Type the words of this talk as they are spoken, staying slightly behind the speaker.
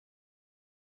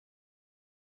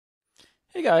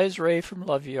Hey guys, Ray from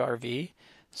Love You RV.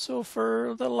 So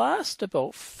for the last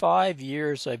about 5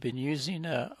 years, I've been using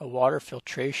a water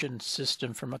filtration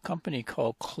system from a company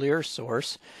called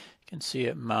Clearsource. You can see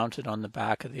it mounted on the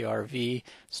back of the RV.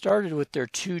 Started with their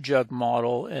 2-jug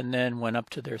model and then went up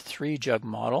to their 3-jug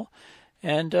model.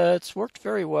 And it's worked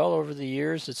very well over the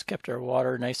years. It's kept our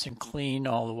water nice and clean.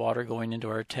 All the water going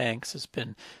into our tanks has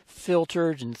been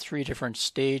filtered in 3 different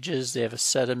stages. They have a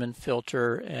sediment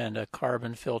filter and a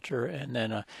carbon filter, and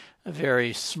then a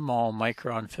very small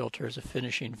micron filter as a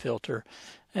finishing filter.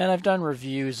 And I've done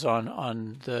reviews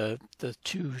on the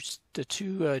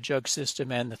two jug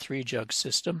system and the 3-jug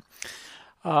system.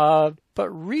 But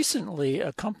recently,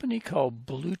 a company called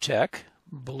Blu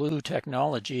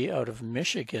Technology out of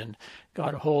Michigan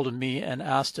got a hold of me and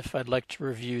asked if I'd like to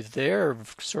review their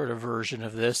sort of version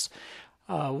of this.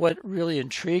 What really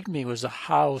intrigued me was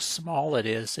how small it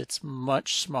is. It's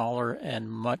much smaller and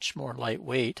much more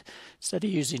lightweight. Instead of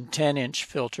using 10-inch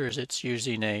filters, it's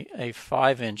using a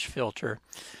 5-inch filter.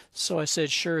 So I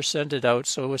said, sure, send it out.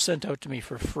 So it was sent out to me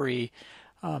for free.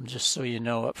 Just so you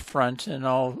know up front, and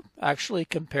I'll actually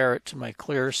compare it to my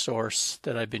Clearsource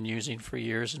that I've been using for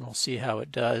years, and we'll see how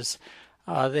it does.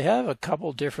 They have a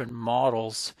couple different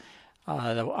models.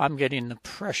 I'm getting the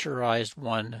pressurized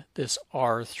one, this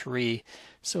R3,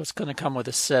 so it's going to come with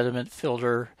a sediment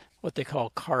filter, what they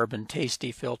call carbon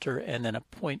tasty filter, and then a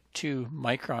 0.2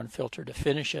 micron filter to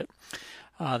finish it.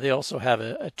 They also have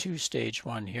a 2-stage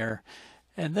one here,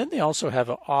 and then they also have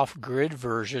off-grid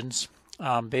versions.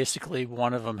 Basically,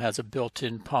 one of them has a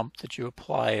built-in pump that you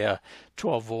apply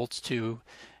 12 volts to,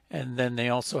 and then they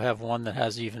also have one that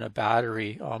has even a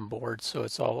battery on board, so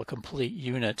it's all a complete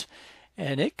unit.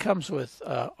 And it comes with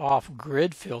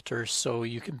off-grid filters, so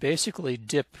you can basically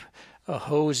dip a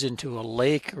hose into a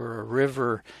lake or a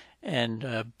river and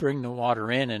bring the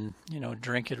water in and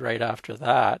drink it right after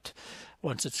that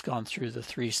once it's gone through the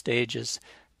 3 stages.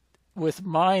 With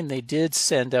mine, they did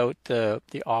send out the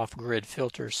off-grid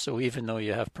filters, so even though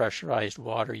you have pressurized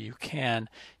water, you can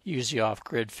use the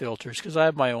off-grid filters, because I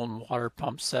have my own water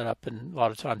pump set up, and a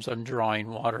lot of times I'm drawing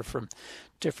water from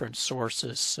different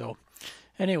sources. So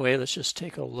anyway, let's just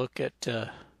take a look at the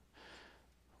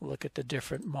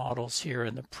different models here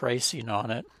and the pricing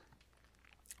on it.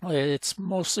 It's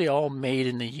mostly all made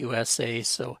in the USA,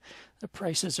 so the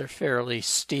prices are fairly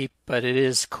steep, but it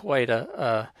is quite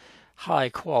a high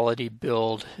quality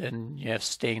build, and you have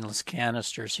stainless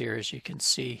canisters here, as you can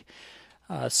see.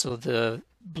 So the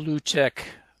Blu Tech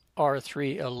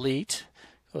R3 Elite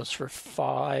goes for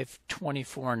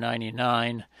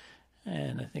 $524.99,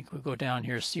 and I think we'll go down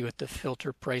here to see what the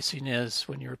filter pricing is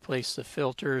when you replace the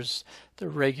filters. The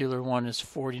regular one is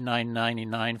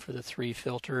 $49.99 for the 3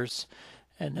 filters,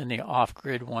 and then the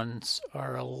off-grid ones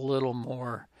are a little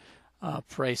more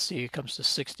pricey. It comes to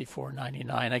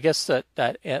 $64.99. I guess that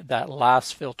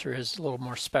last filter is a little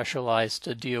more specialized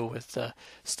to deal with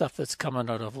stuff that's coming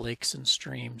out of lakes and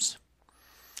streams.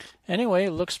 Anyway,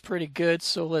 it looks pretty good,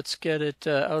 so let's get it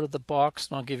out of the box,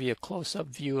 and I'll give you a close-up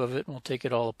view of it, and we'll take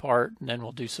it all apart, and then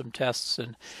we'll do some tests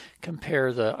and compare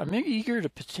I'm eager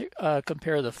to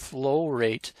compare the flow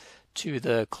rate to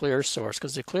the Clearsource,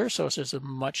 because the Clearsource is a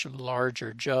much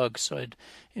larger jug, so I'm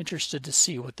interested to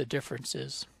see what the difference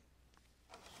is.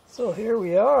 So here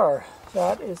we are.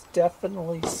 That is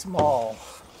definitely small.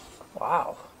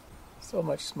 Wow, so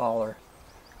much smaller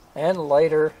and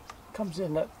lighter. Comes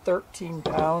in at 13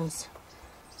 pounds.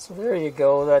 So there you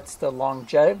go. That's the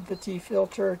longevity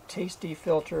filter, tasty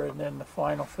filter, and then the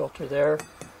final filter there.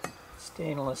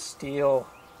 Stainless steel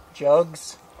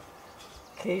jugs.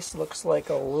 Case looks like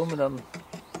aluminum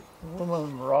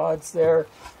rods there,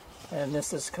 and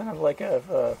this is kind of like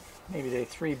maybe they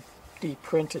 3D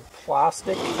printed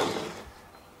plastic.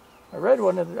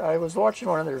 I was watching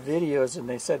one of their videos, and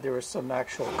they said there was some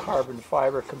actual carbon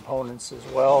fiber components as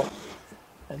well.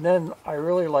 And then I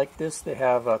really like this. They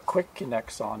have quick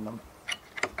connects on them.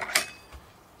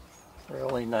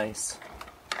 Really nice.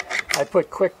 I put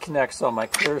quick connects on my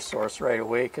Clearsource right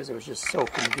away because it was just so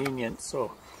convenient.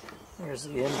 So there's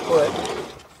the input,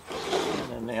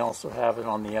 and then they also have it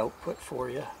on the output for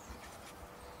you.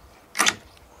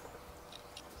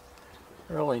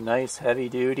 Really nice, heavy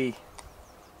duty.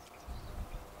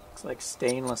 Looks like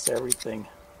stainless everything.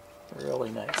 Really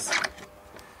nice.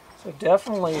 So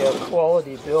definitely a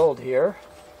quality build here.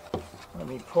 Let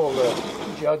me pull the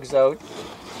jugs out.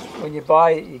 When you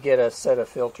buy it, you get a set of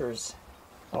filters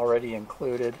already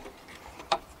included.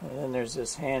 And then there's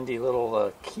this handy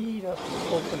little key to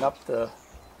open up the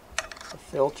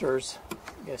filters.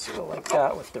 I guess go like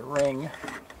that with the ring.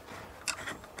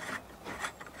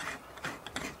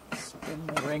 Spin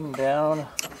the ring down.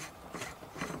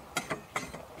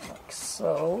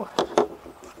 So,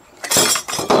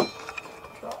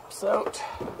 drops out.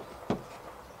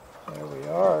 There we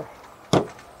are.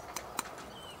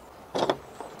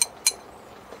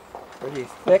 Pretty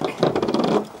thick.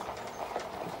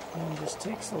 And just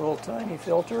takes a little tiny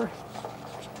filter.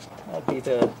 That'd be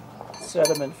the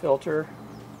sediment filter.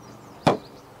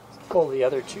 Pull the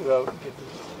other two out and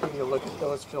give you a look at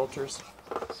those filters.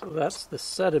 So that's the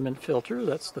sediment filter.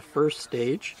 That's the first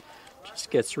stage.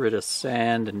 Just gets rid of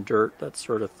sand and dirt, that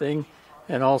sort of thing.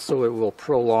 And also it will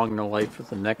prolong the life of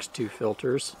the next two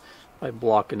filters by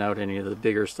blocking out any of the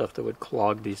bigger stuff that would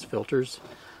clog these filters.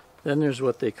 Then there's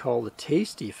what they call the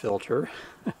tasty filter.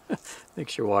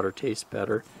 Makes your water taste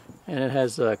better. And it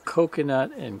has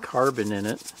coconut and carbon in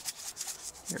it.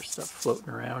 There's stuff floating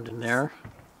around in there.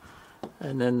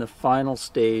 And then the final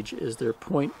stage is their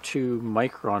 0.2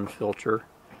 micron filter.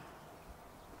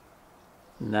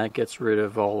 And that gets rid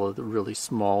of all of the really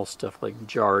small stuff like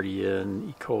Giardia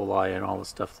and E. coli and all the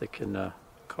stuff that can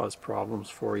cause problems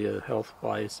for you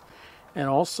health-wise. And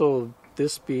also,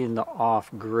 this being the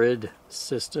off-grid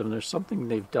system, there's something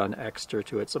they've done extra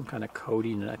to it, some kind of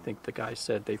coating, and I think the guy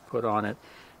said they've put on it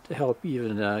to help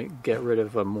even get rid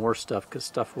of more stuff, because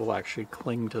stuff will actually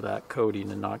cling to that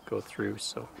coating and not go through.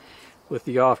 So with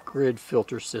the off-grid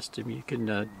filter system, you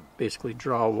can basically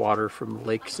draw water from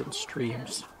lakes and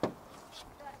streams.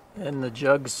 And the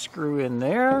jugs screw in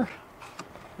there,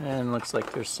 and looks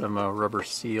like there's some rubber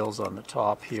seals on the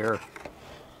top here.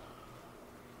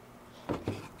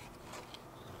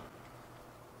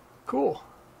 Cool.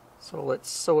 So let's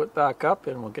sew it back up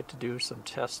and we'll get to do some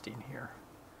testing here.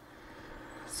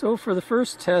 So for the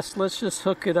first test, let's just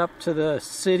hook it up to the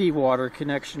city water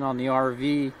connection on the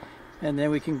RV, and then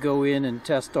we can go in and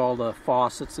test all the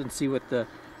faucets and see what the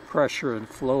pressure and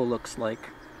flow looks like.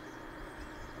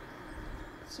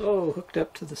 So hooked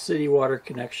up to the city water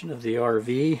connection of the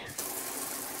RV.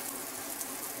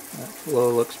 That flow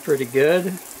looks pretty good.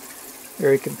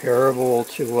 Very comparable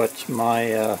to what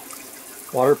my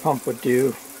water pump would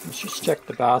do. Let's just check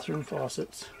the bathroom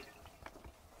faucets.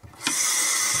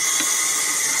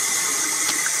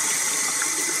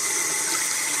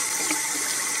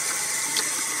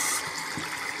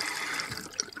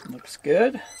 Looks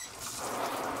good.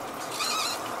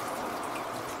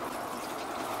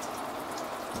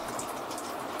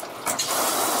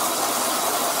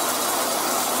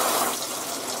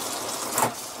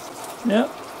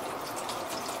 Yep.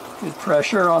 Good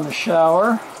pressure on the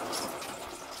shower.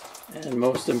 And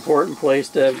most important place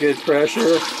to have good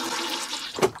pressure.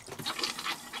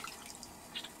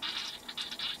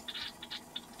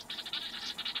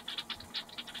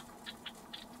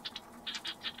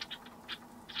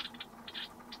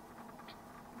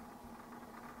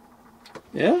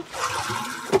 Yeah,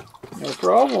 no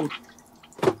problem.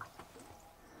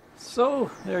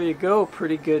 So there you go,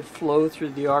 pretty good flow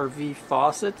through the RV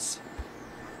faucets.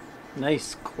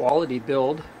 Nice quality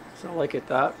build, so I like it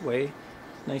that way.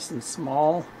 Nice and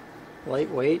small,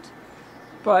 lightweight,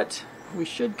 but we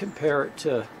should compare it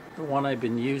to the one I've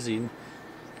been using.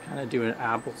 Kind of do an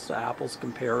apples to apples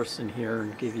comparison here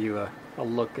and give you a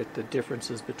look at the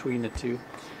differences between the two.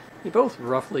 They both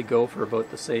roughly go for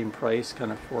about the same price,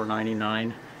 kind of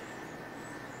 $4.99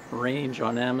 range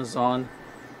on Amazon,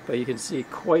 but you can see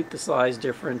quite the size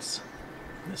difference.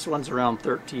 This one's around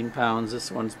 13 pounds,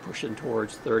 this one's pushing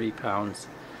towards 30 pounds.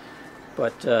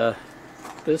 But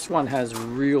this one has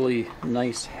really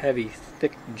nice, heavy,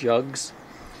 thick jugs,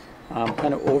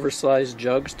 kind of oversized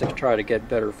jugs to try to get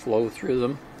better flow through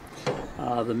them.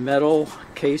 The metal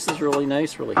case is really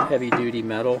nice, really heavy-duty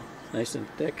metal, nice and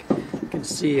thick. You can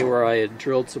see where I had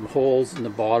drilled some holes in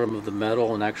the bottom of the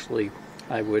metal, and actually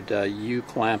I would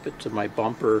U-clamp it to my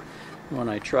bumper when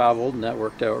I traveled, and that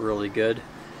worked out really good.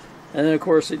 And then of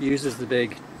course it uses the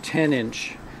big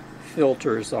 10-inch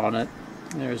filters on it.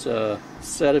 There's a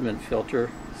sediment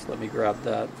filter, so let me grab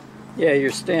that. Yeah,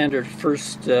 your standard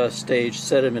first stage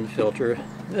sediment filter.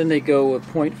 Then they go with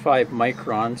 0.5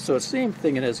 micron, so it's the same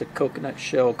thing. It has a coconut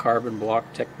shell carbon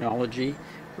block technology,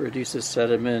 reduces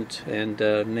sediment and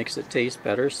makes it taste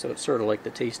better, so it's sort of like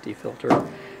the tasty filter.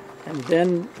 And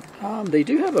then they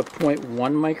do have a 0.1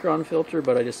 micron filter,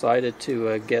 but I decided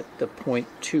to get the 0.2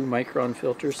 micron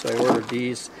filter, so I ordered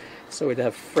these so we'd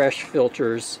have fresh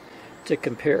filters to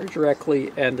compare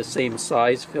directly and the same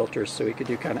size filters, so we could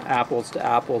do kind of apples to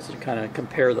apples and kind of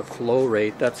compare the flow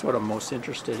rate. That's what I'm most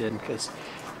interested in, because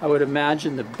I would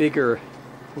imagine the bigger,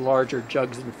 larger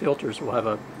jugs and filters will have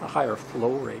a higher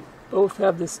flow rate. Both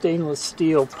have the stainless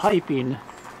steel piping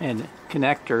and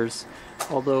connectors,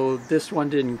 although this one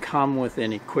didn't come with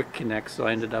any quick connects, so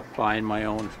I ended up buying my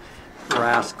own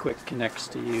brass quick connects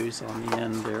to use on the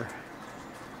end there.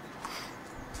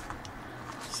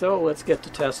 so let's get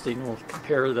to testing. We'll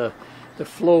compare the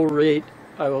flow rate.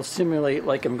 I will simulate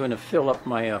like I'm going to fill up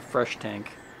my fresh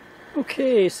tank.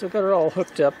 Okay, so got it all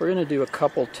hooked up. We're going to do a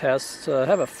couple tests. I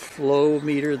have a flow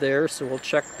meter there, so we'll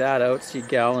check that out, see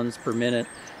gallons per minute.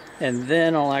 And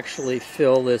then I'll actually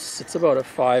fill this. It's about a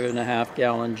 5.5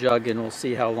 gallon jug, and we'll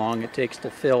see how long it takes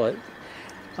to fill it.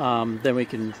 Then we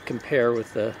can compare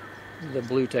with the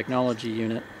Blu Technology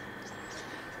unit.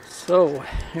 So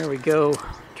here we go.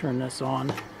 Turn this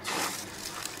on.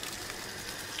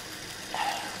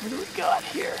 What do we got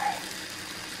here?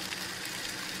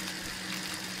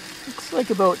 Looks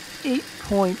like about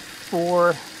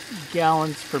 8.4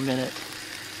 gallons per minute.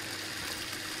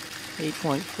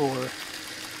 8.4.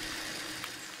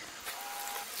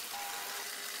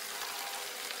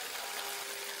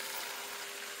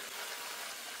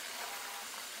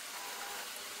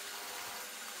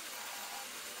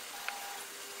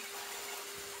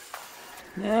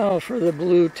 Now for the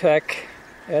Blu Tech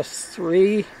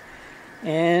S3,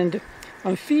 and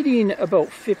I'm feeding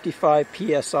about 55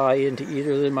 psi into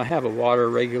either of them. I have a water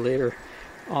regulator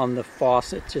on the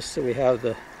faucet just so we have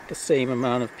the same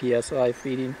amount of psi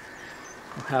feeding.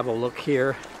 I'll have a look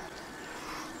here.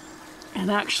 And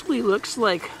actually looks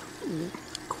like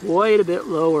quite a bit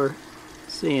lower,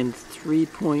 saying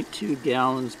 3.2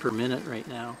 gallons per minute right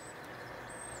now.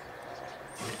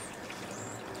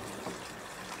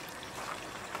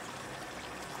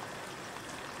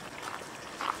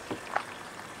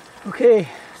 Okay,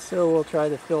 so we'll try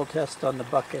the fill test on the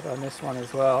bucket on this one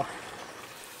as well.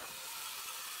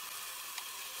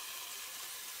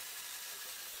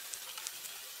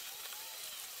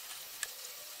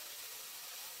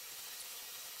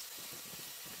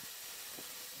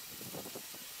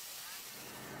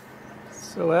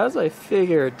 So as I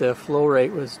figured, the flow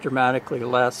rate was dramatically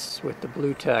less with the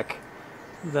Blu Tech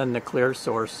than the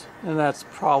Clearsource, and that's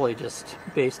probably just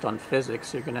based on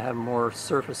physics. You're going to have more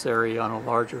surface area on a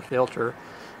larger filter,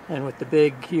 and with the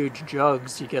big huge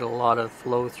jugs you get a lot of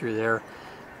flow through there.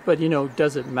 But you know,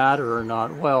 does it matter or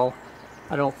not? Well,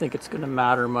 I don't think it's going to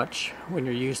matter much when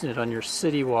you're using it on your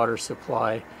city water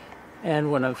supply.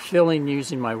 And when I'm filling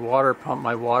using my water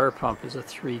pump is a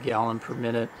 3 gallon per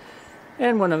minute.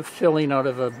 And when I'm filling out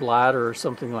of a bladder or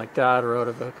something like that, or out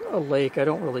of a lake, I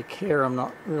don't really care. I'm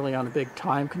not really on a big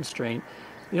time constraint.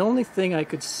 The only thing I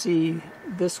could see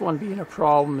this one being a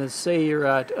problem is, say you're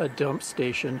at a dump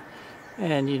station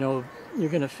and you know you're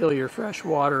going to fill your fresh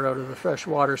water out of the fresh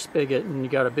water spigot, and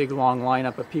you got a big long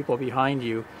lineup of people behind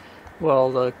you.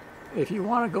 Well, if you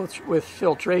want to go with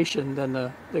filtration, then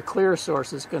the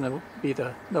Clearsource is going to be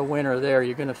the winner there.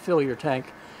 You're going to fill your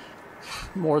tank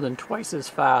more than twice as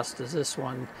fast as this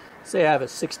one. Say I have a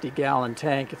 60 gallon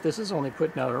tank. If this is only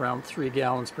putting out around 3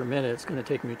 gallons per minute, it's going to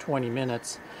take me 20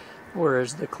 minutes,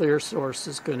 whereas the Clearsource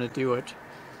is going to do it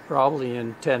probably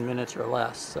in 10 minutes or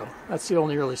less. So that's the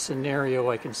only really scenario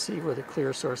I can see where the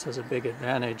Clearsource has a big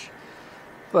advantage.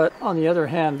 But on the other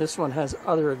hand, this one has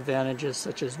other advantages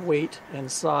such as weight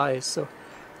and size. So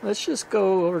let's just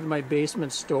go over to my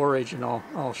basement storage, and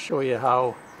I'll show you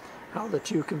how the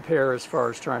two compare as far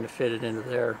as trying to fit it into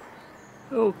there.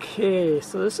 Okay,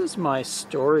 so this is my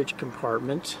storage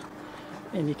compartment,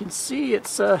 and you can see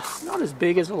it's not as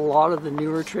big as a lot of the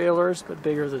newer trailers, but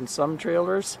bigger than some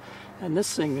trailers, and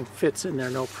this thing fits in there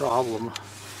no problem.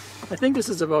 I think this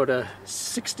is about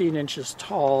 16 inches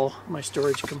tall, my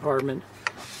storage compartment.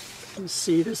 You can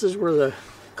see this is where the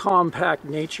compact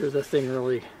nature of the thing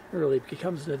really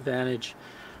becomes an advantage.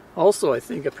 Also, I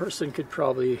think a person could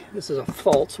probably, this is a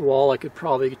false wall, I could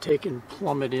probably take and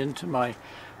plumb it into my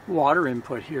water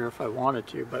input here if I wanted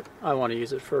to, but I want to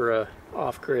use it for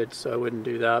off-grid, so I wouldn't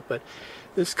do that. But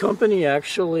this company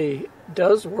actually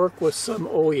does work with some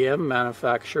OEM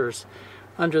manufacturers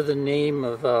under the name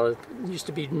of, it used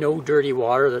to be No Dirty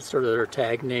Water, that's sort of their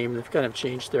tag name. They've kind of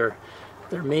changed their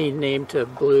main name to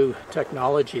Blu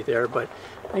Technology there, but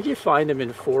I think you find them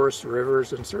in Forest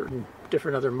Rivers and certain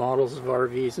different other models of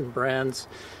RVs and brands.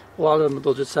 A lot of them,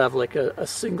 they'll just have like a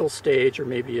single stage or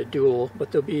maybe a dual,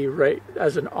 but they'll be right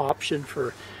as an option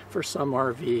for some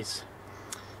RVs.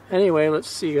 Anyway, let's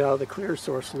see how the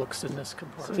Clearsource looks in this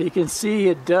compartment. So you can see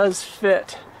it does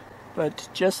fit, but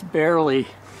just barely.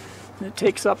 It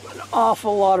takes up an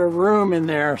awful lot of room in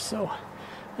there, so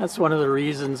that's one of the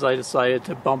reasons I decided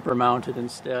to bumper mount it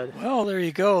instead. Well, there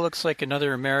you go. Looks like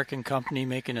another American company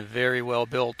making a very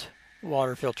well-built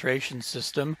water filtration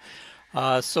system.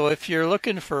 So if you're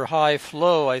looking for high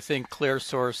flow, I think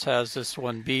Clearsource has this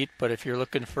one beat, but if you're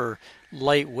looking for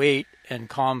lightweight and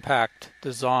compact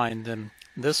design, then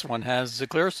this one has the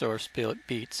Clearsource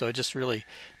beat. So it just really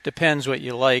depends what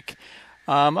you like.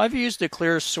 I've used the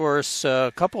Clearsource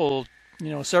a couple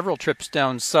several trips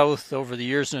down south over the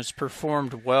years, and it's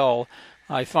performed well.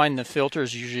 I find the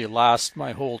filters usually last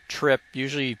my whole trip.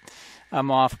 Usually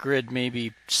I'm off grid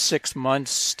maybe 6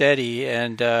 months steady,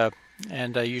 and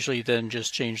I usually then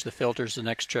just change the filters the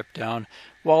next trip down.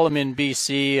 While I'm in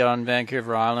BC on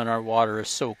Vancouver Island, our water is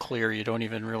so clear you don't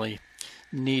even really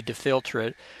need to filter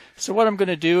it. So what I'm going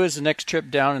to do is the next trip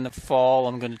down in the fall,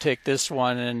 I'm going to take this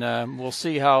one, and we'll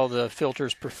see how the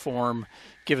filters perform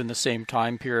given the same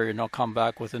time period, and I'll come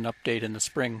back with an update in the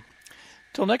spring.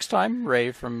 Till next time,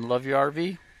 Ray from Love Your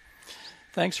RV.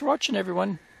 Thanks for watching,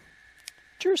 everyone.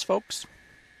 Cheers, folks.